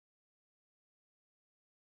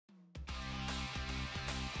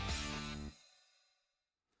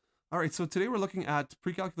All right, so today we're looking at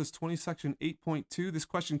Pre-Calculus 20, Section 8.2. This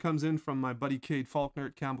question comes in from my buddy Cade Faulkner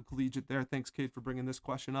at Campbell Collegiate there. Thanks, Cade, for bringing this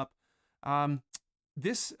question up.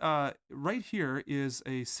 This right here is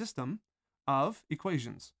a system of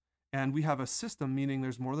equations. And we have a system, meaning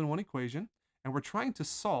there's more than one equation. And we're trying to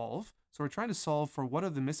solve. So we're trying to solve for what are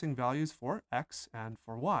the missing values for x and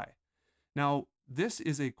for y. Now, this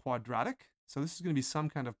is a quadratic. So this is going to be some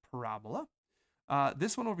kind of parabola.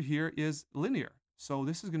 This one over here is linear. So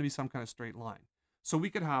this is going to be some kind of straight line. So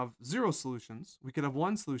we could have 0 solutions, we could have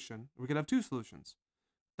 1 solution, we could have 2 solutions.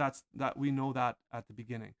 We know that at the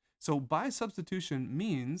beginning. So by substitution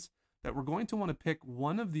means that we're going to want to pick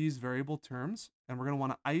one of these variable terms and we're going to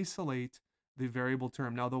want to isolate the variable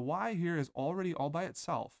term. Now the y here is already all by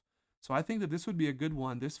itself. So I think that this would be a good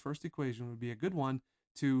one, this first equation would be a good one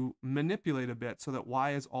to manipulate a bit so that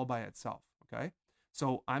y is all by itself, okay?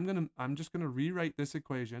 So I'm just gonna rewrite this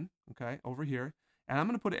equation, okay, over here. And I'm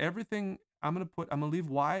going to put everything, I'm going to leave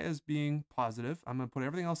y as being positive. I'm going to put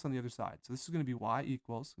everything else on the other side. So this is going to be y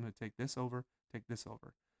equals, I'm going to take this over, take this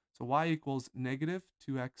over. So y equals negative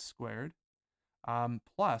 2x squared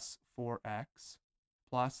plus 4x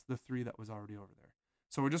plus the 3 that was already over there.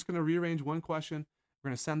 So we're just going to rearrange one question.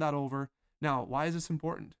 We're going to send that over. Now, why is this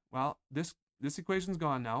important? Well, this equation's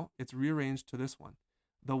gone now. It's rearranged to this one.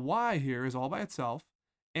 The y here is all by itself,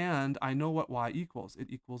 and I know what y equals. It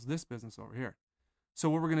equals this business over here. So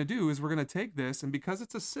what we're going to do is we're going to take this, and because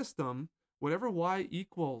it's a system, whatever y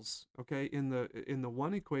equals, okay, in the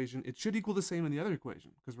one equation, it should equal the same in the other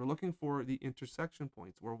equation because we're looking for the intersection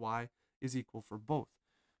points where y is equal for both.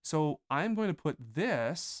 So I'm going to put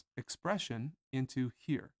this expression into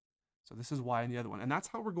here. So this is y in the other one, and that's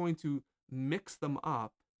how we're going to mix them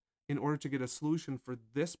up in order to get a solution for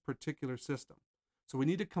this particular system. So we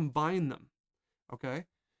need to combine them, okay?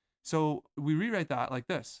 So we rewrite that like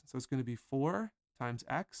this. So it's going to be 4 times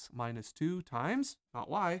x minus 2 times, not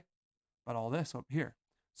y, but all this up here.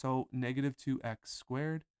 So negative 2x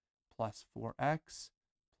squared plus 4x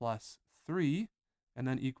plus 3, and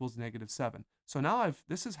then equals negative 7. So now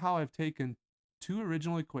this is how I've taken two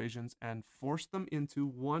original equations and forced them into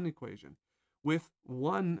one equation with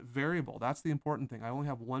one variable. That's the important thing. I only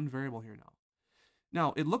have one variable here now.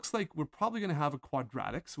 Now, it looks like we're probably going to have a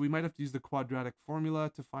quadratic, so we might have to use the quadratic formula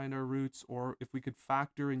to find our roots, or if we could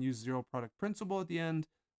factor and use zero product principle at the end,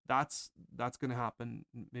 that's going to happen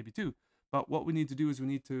maybe too. But what we need to do is we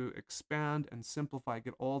need to expand and simplify,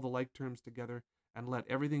 get all the like terms together, and let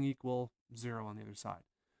everything equal 0 on the other side.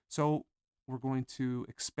 So we're going to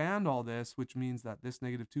expand all this, which means that this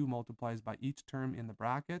negative 2 multiplies by each term in the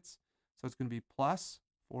brackets. So it's going to be plus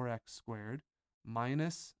 4x squared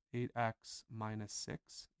minus 8x minus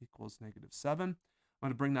 6 equals negative 7. I'm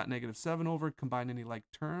going to bring that negative 7 over, combine any like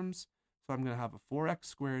terms. So I'm going to have a 4x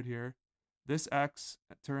squared here, this x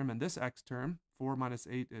term and this x term. 4 minus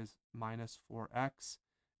 8 is minus 4x.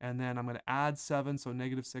 And then I'm going to add 7, so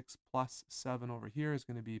negative 6 plus 7 over here is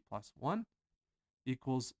going to be plus 1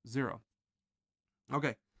 equals 0.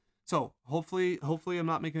 Okay, so hopefully I'm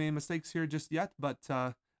not making any mistakes here just yet, but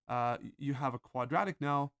you have a quadratic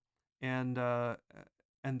now,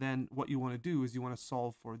 and then what you want to do is you want to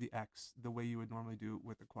solve for the x the way you would normally do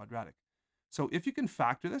with a quadratic. So if you can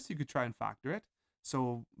factor this, you could try and factor it.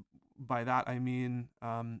 So by that I mean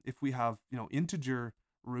if we have integer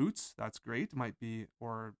roots, that's great. It might be,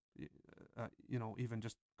 or even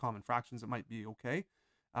just common fractions, it might be okay.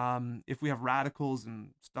 If we have radicals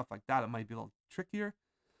and stuff like that, it might be a little trickier.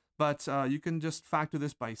 But you can just factor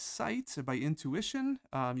this by sight, by intuition.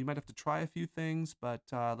 You might have to try a few things, but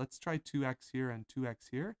let's try 2x here and 2x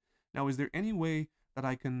here. Now, is there any way that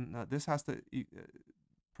I can, this has to,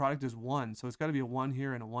 product is 1, so it's got to be a 1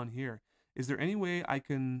 here and a 1 here. Is there any way I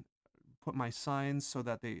can put my signs so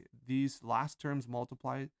that these last terms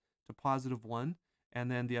multiply to positive 1,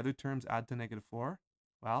 and then the other terms add to negative 4?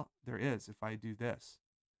 Well, there is if I do this.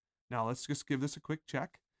 Now, let's just give this a quick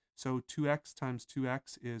check. So 2x times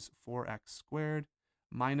 2x is 4x squared,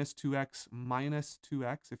 minus 2x minus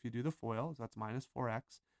 2x, if you do the FOIL, so that's minus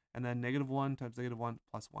 4x, and then negative 1 times negative 1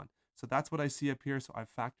 plus 1. So that's what I see up here, so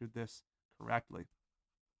I've factored this correctly.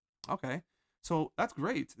 Okay, so that's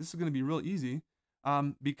great. This is going to be real easy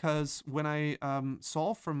because when I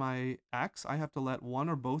solve for my x, I have to let one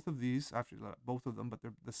or both of these, actually both of them, but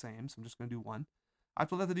they're the same, so I'm just going to do one. I have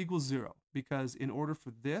to let that equal 0, because in order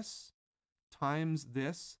for this times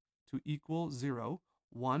this to equal 0,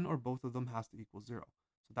 one or both of them has to equal 0.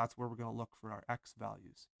 So that's where we're going to look for our x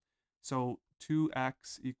values. So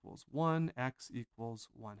 2x equals 1, x equals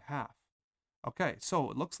 1/2. Okay, so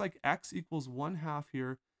it looks like x equals 1/2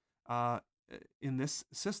 here in this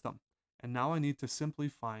system. And now I need to simply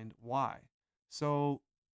find y. So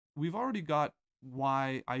we've already got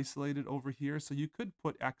y isolated over here, so you could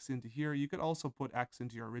put x into here. You could also put x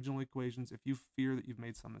into your original equations if you fear that you've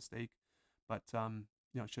made some mistake, but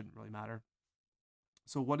it shouldn't really matter.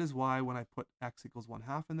 So what is y when I put x equals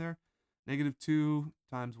 1/2 in there? -2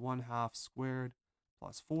 times 1/2 squared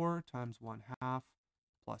plus 4 times 1/2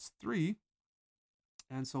 plus 3.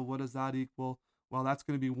 And so what does that equal? Well, that's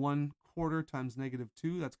going to be 1/4 times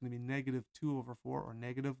 -2. That's going to be -2/4, or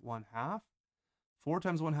 -1/2. 4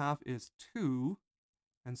 times 1/2 is 2.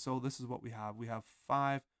 And so this is what we have. We have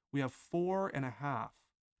 5. We have 4.5,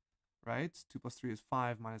 right? 2 plus 3 is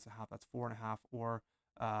 5 minus 1/2. That's 4.5, or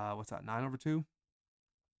what's that, 9/2?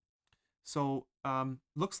 So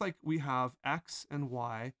looks like we have x and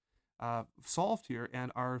y solved here,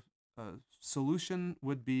 and our solution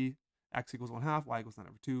would be x equals 1/2, y equals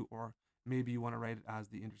 9/2, or maybe you want to write it as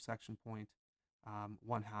the intersection point,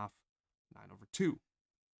 1/2, 9/2.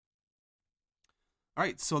 All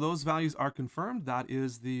right, so those values are confirmed. That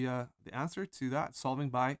is the answer to that,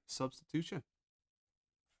 solving by substitution.